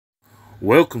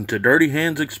Welcome to Dirty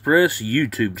Hands Express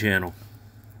YouTube channel.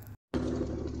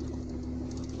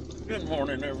 Good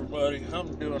morning, everybody.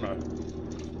 I'm doing a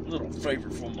little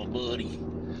favor for my buddy,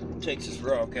 Texas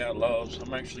Rock Outlaws.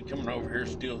 I'm actually coming over here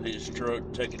to steal his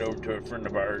truck, take it over to a friend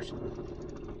of ours,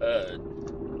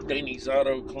 Danny's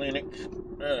Auto Clinic,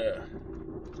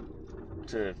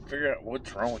 to figure out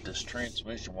what's wrong with this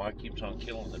transmission, why it keeps on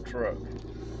killing the truck.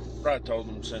 But I told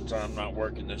him since I'm not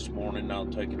working this morning, I'll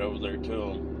take it over there to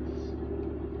him,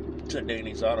 to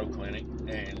Danny's Auto Clinic,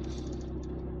 and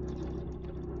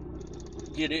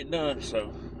get it done.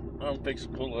 So I'm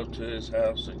fixing to pull up to his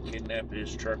house and kidnap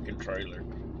his truck and trailer.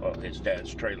 Well, his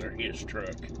dad's trailer, his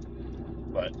truck.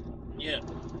 But yeah,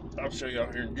 I'll show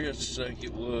y'all here in just a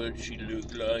second what she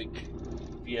looked like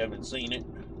if you haven't seen it.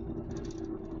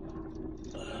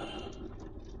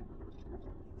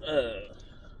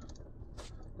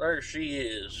 There she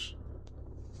is.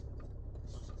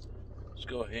 Let's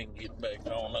go ahead and get back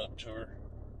on up to her.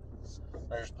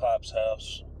 There's Pop's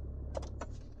house.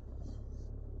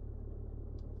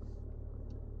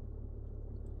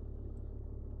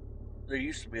 There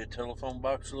used to be a telephone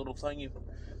box little thingy,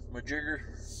 majigger.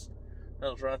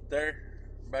 That was right there,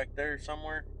 back there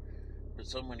somewhere. But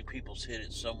so many people's hit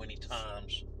it so many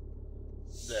times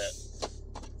that,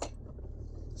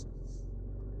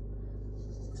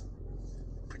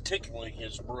 particularly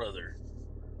his brother,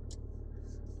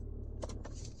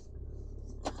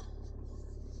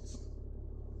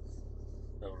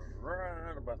 that was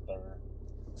right about there.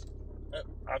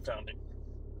 I found it.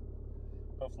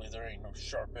 Hopefully there ain't no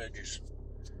sharp edges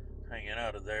hanging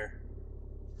out of there.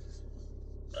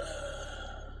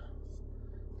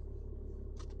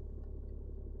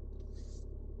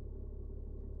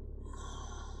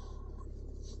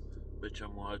 Bet you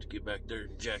I'm gonna have to get back there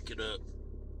and jack it up.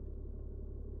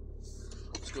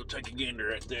 Let's go take a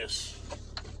gander at this.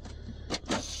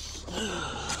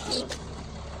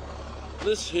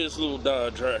 This is his little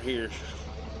Dodge right here.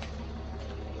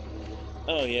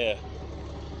 Oh yeah.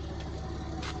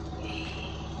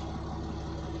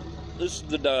 This is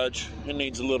the Dodge. It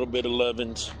needs a little bit of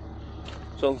lovin's.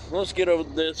 So let's get over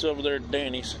this over there at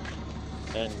Danny's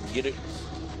and get it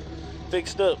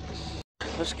fixed up.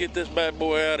 Let's get this bad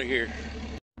boy out of here.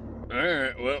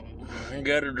 Alright, well, I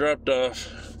got her dropped off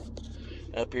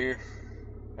up here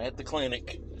at the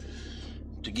clinic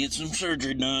to get some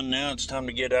surgery done. Now it's time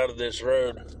to get out of this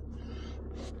road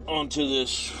onto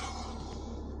this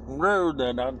road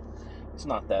that it's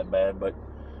not that bad, but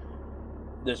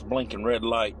this blinking red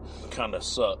light kind of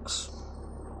sucks.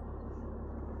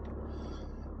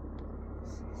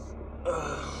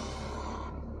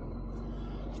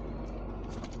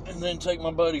 And then take my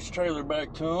buddy's trailer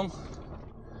back to him.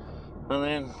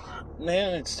 And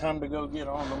then it's time to go get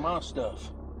on to my stuff.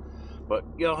 But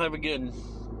y'all have a good one.